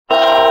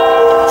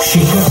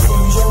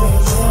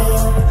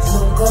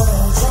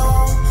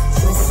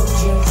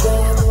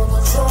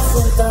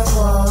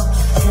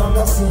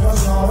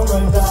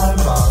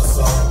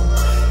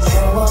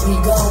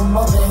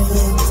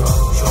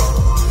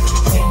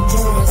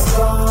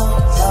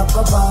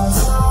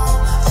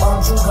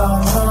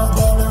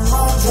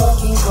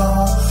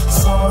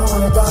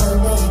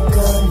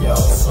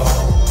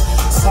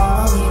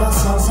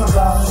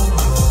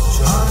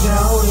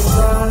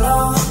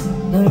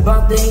늘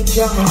반대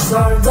입장에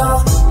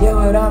살다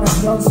예외라는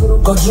현수로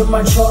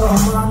거짓말처럼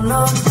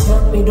만나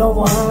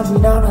흥미로워하지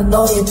나는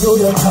너의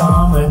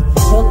뚜렷함을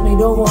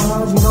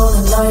흥미로워하지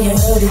너는 나의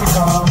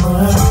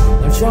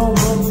흐릿함을 널 처음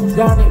본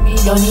순간에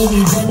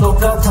미연인이 된 것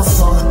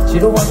같았어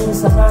지루한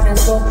일상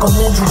안에서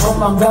꺼내준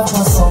것만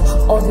같았어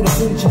어디로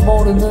튈지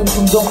모르는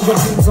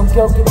중독적인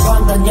성격의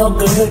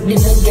판단력을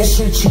흘리는 게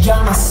싫지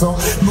않았어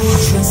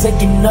무치한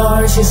새끼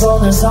날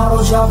시선을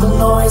사로잡은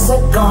너의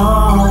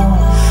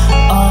색감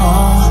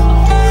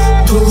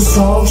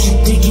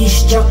두서없이 뛰기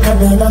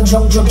시작하는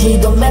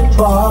안정적이던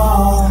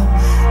맥박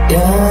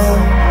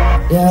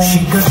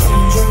시간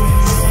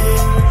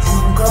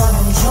누가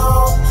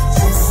해줘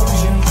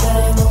웃음질 때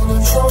너는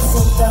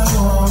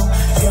초승당원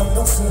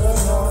변덕스런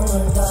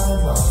너를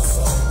닮았어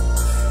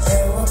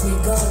해와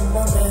비가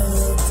음악에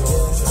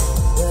흩어져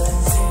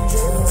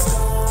Dangerous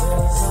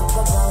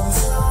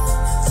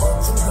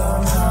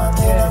어중간하게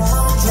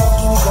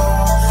낭만적인 것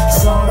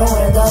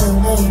서로의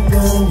다름에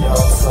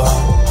이끌려서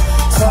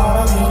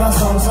사람이란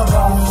서사가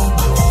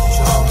이끌죠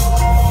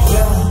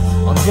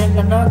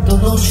언젠가 나도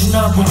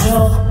눈치나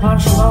보며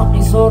한심한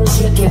미소를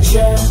짓겠지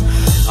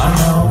I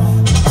know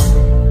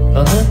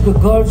너는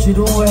그걸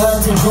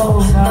지루해할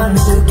테고 나는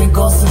그게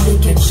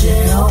거슬리겠지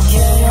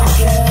Okay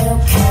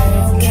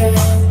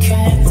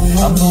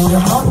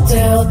아무렴 어때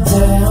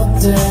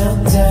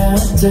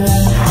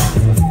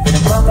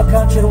그냥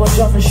감각한 채로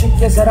어쩌면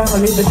쉽게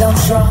사랑을 입에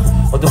담쳐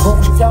어떤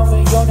공식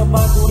따위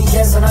연연만 우리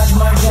계산하지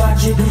말자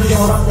지금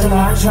결함들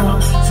알자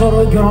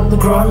서로의 결함도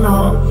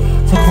그러나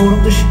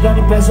서부름도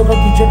시간이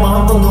뺏어가기 전에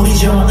한번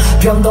우리자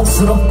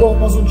변덕스럽고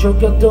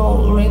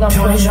모순적여도 우린 안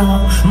편해져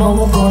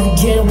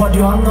머뭇거리기에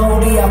화려한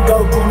우리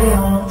아까울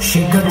뿐이야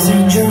시간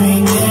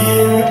Tangerine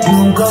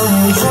누가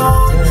해줘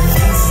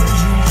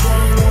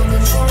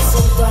너는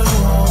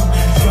철석다워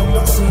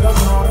변덕스런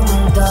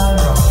얼음을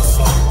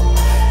닮았어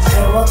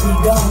해와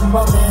비가 온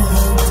밤에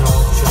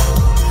흩어져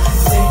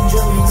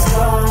Tangerine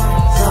sky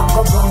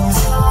깜깜한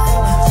사이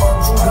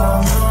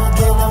어중간하게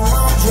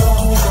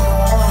낭만적인 것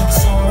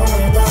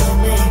서로의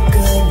다름에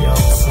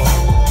이끌려서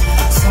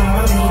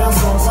사람이란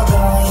서사가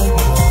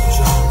이끌죠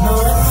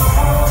너의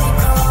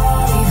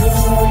머리카락이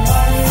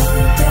흩날릴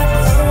때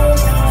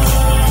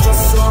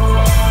불편해졌어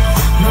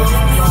너는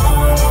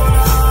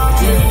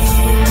영원하게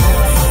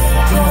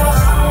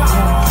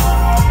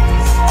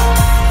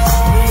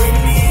네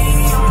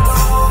미움도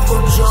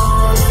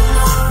고쳐낸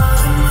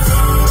나는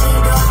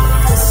내가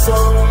했어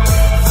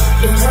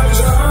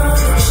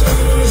인상적인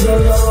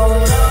시절로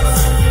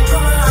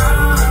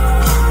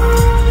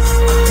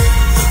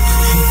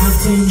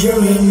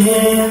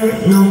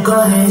Tangerine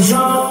누가 해줘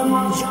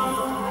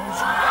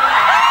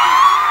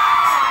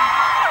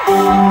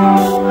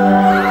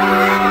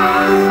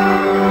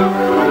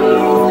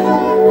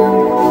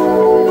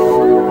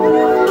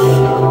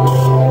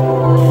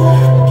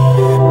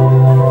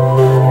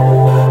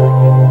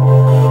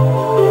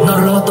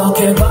널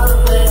어떻게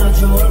받아내야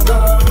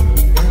좋을까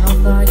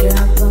넌 나의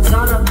항상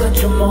사람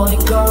끝쯤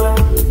어딘가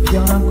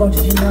피어난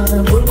꺼지지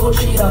않은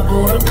불꽃이라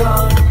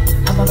부를까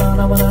아마도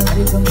나만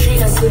지금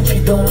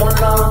취했을지도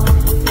몰라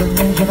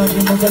끝내겨가지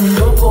못하는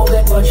그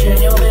고백과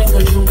체념의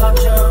그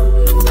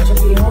중간점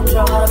어차피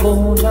혼자 하고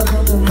혼자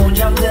듣는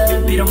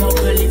문장들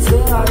빌어먹을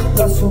리스하는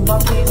가슴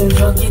막히는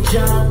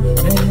전기장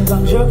내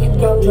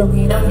일방적인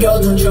감정이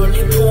남겨둔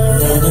전리품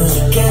난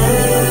우습게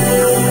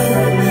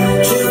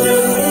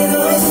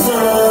줄여버리고 있어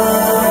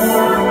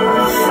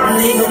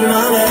네가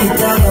맘에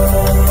있다고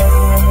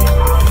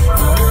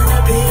너는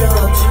날 필요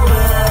없지만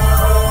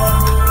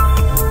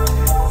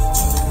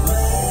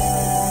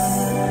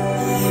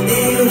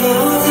이유가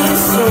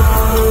어딨어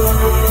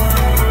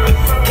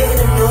그냥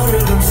너를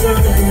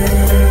감싸네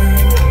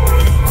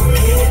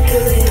고기에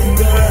끓이는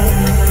거야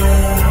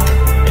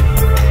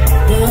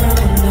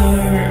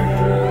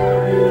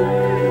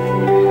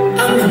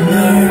I'm a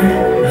nerd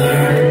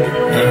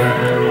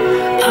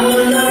I'm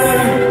a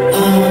nerd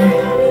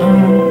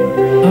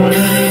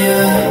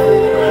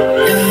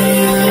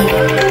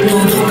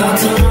모두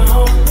같은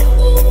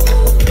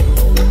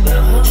나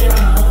혼자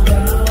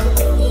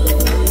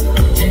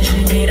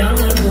진심이란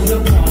날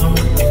무력함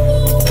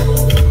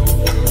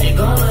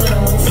이거는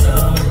없어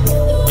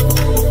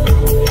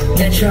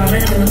내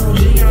차례는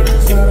오지 않은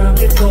사람이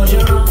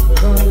꺼져라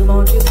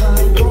거리먼지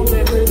사이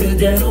고백을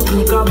그대로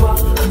둘까봐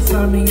한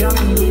삶이란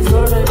미니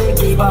설렘에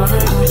기반을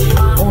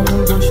두지만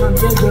오늘도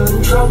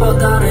찬재들은 저와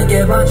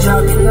다르게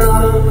반짝인 나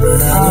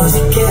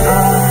어색해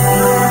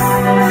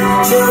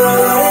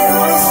줄어버리고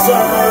있어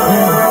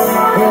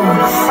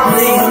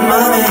네가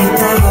맘에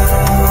있다고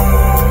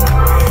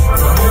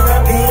너는 알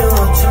필요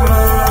없지만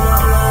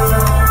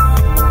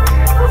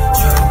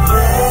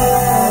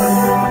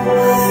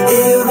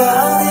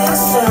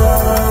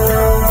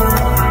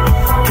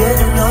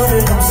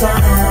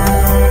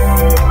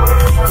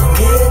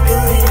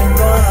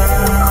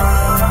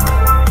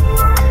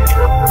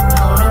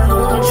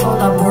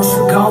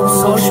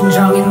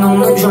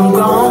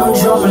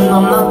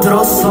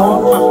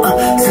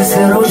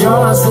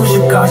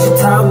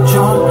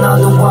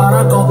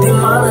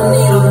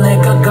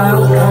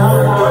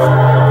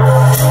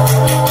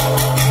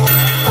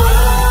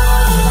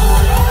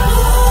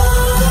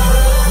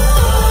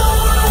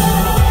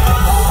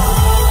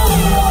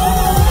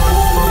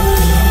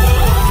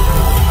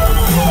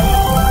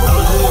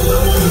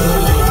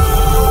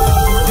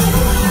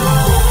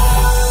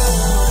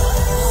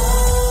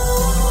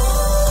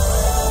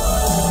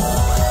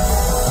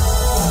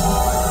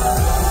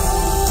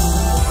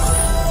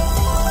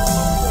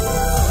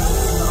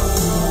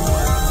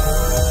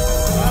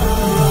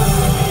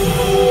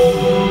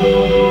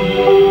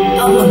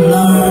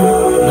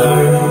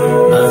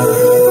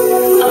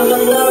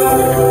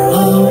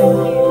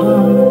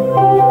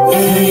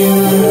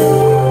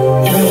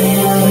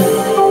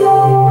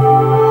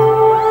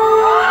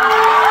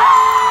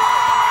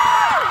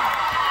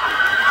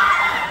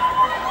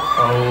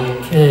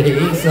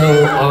Okay, so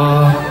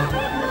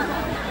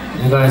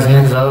you guys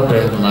hands up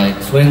and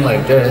like swing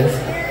like this.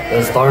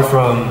 Let's start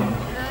from.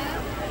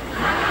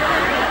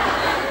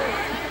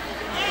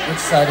 Which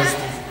side is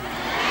this?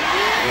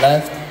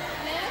 Left?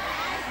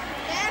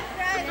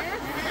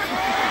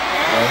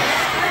 Left?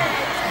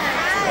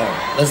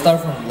 Oh, let's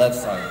start from left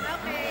side.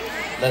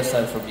 Left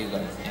side from you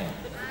guys, yeah.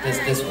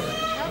 This way,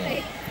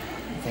 yeah.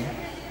 Okay?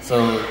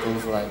 So it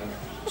goes like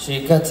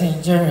She got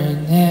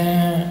tangerine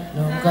hair,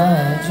 누가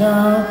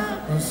알죠?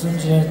 웃음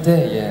질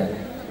때, yeah.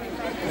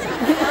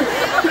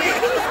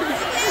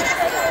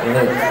 It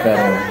looks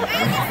better.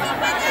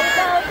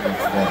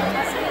 Looks better.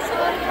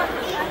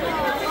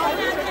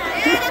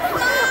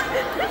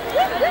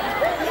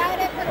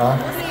 Huh?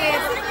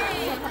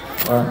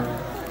 What?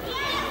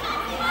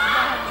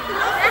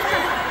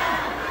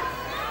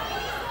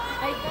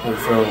 Okay,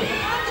 so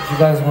if you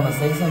guys want to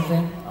say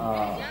something,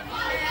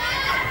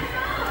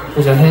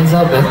 put your hands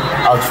up and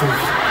I'll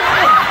choose.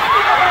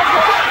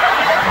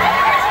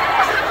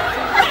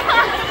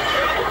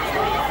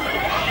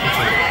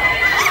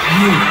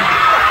 You,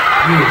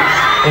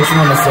 what you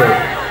want to say?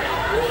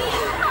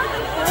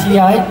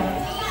 T.I.?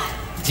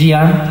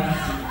 Jian?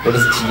 What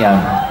is Jian?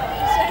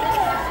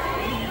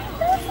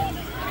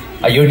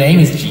 Your name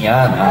is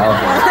Jian.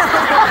 Okay.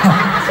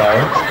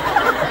 Sorry.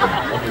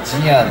 Okay,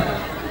 Jian.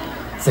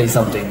 Say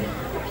something.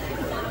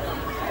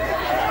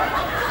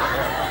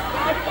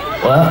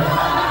 What?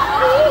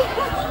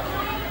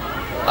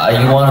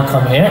 You want to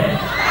come here?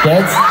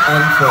 That's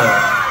unfair.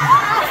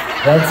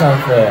 That's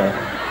unfair.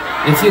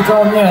 If you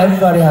come here,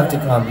 everybody have to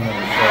come here.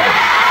 So,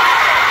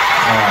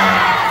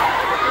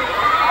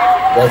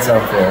 that's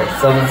unfair.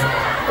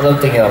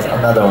 Something else.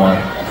 Another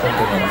one.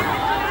 Something else.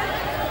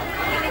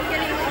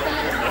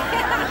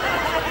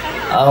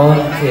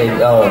 Okay.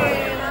 Oh,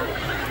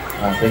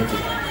 thank you.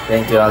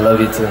 Thank you. I love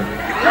you too.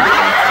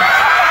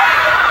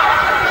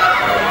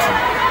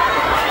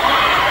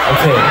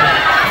 Okay.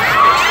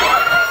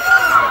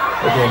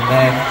 Okay,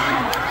 man.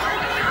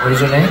 What is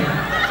your name?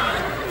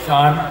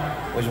 Sean.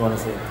 What do you want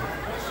to say?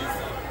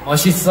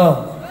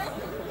 멋있어.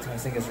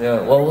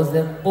 잘생겼어요. What was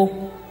that?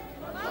 뽀기.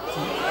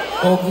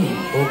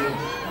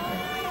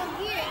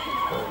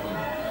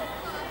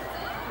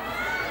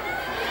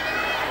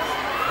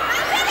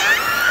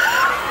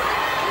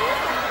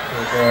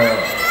 The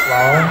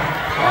flower.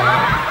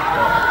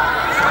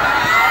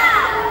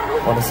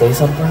 Want to say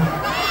something?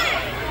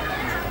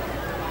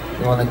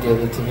 You want to give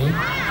it to me?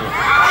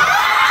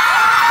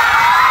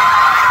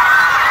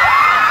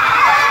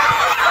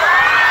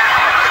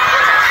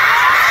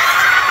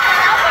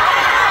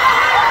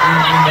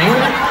 You made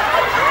it?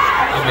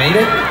 You made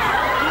it?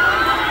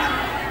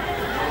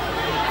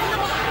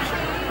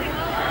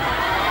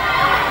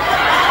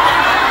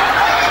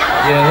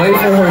 Yeah, wait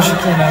for her, she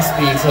cannot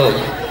speak, so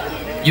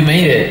you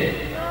made it.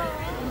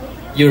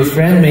 Your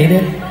friend made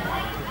it?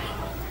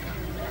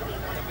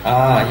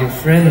 Your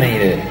friend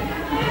made it.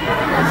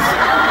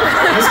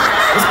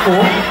 It's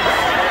cool.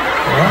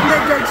 Yeah?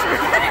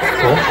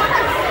 Cool.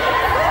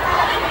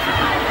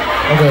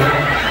 Okay,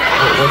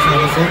 what you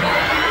want to say?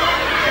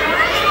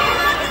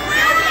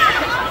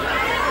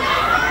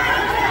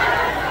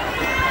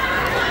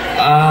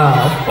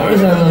 Of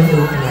course I love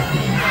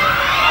Filipino.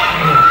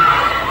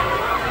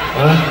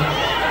 What?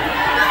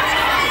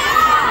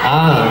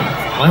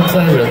 My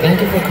pleasure.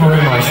 Thank you for coming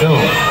to my show.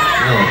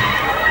 Yeah.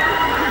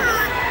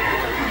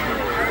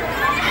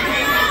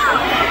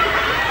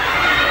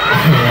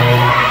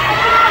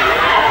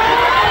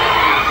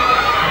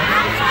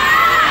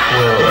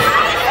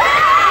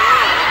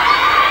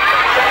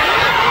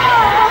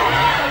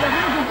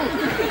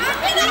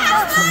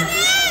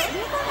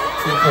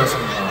 Two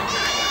person now.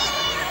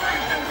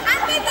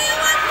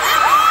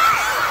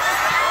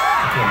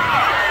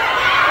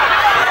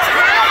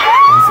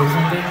 Say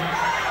something?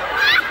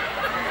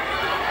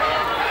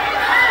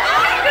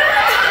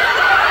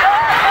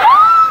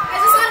 I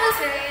just want to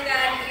say that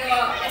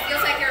it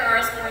feels like you're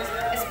our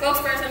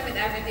spokesperson with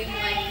everything.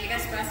 Like you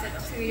express it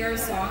through your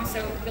song, so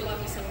we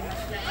love you so much.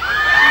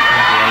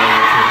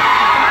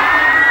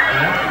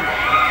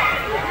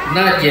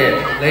 Not yet.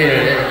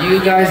 Later. You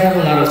guys have a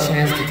lot of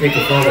chance to take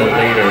a photo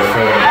later.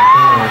 So.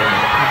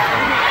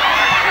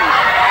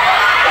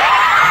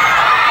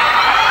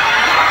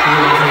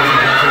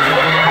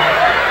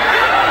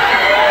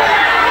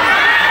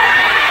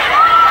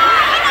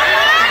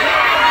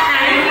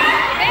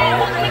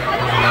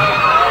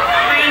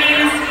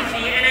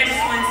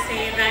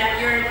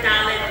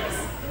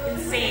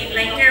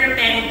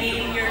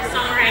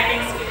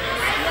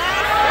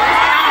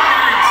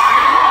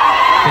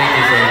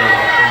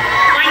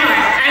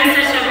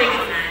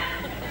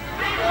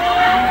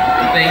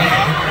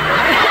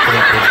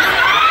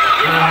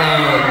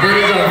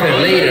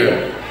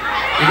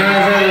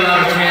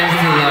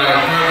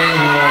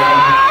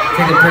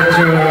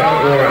 Picture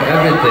or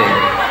everything.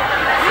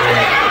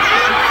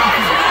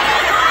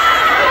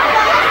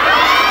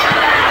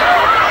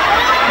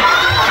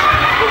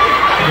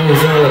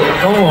 So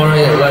don't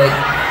worry, like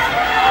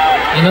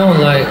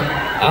like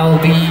I'll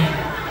be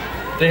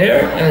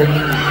there and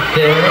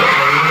there.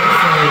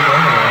 So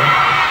don't worry.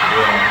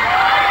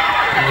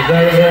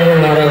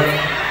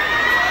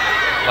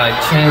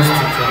 chance to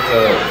take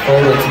a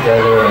photo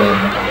together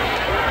and,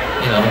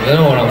 you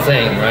know what I'm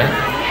saying, right?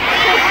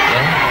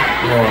 Yeah?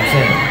 You know what I'm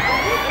saying?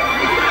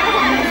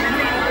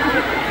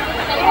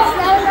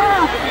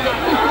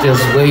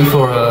 Just wait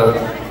for an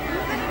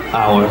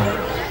hour.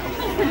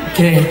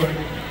 Okay?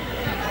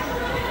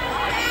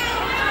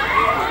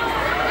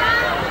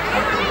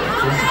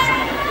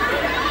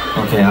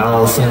 Okay,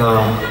 I'll sing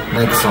our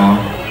next song.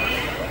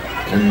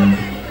 And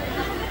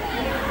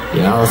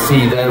yeah, I'll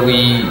see that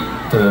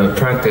the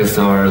practice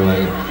our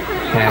like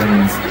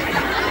hands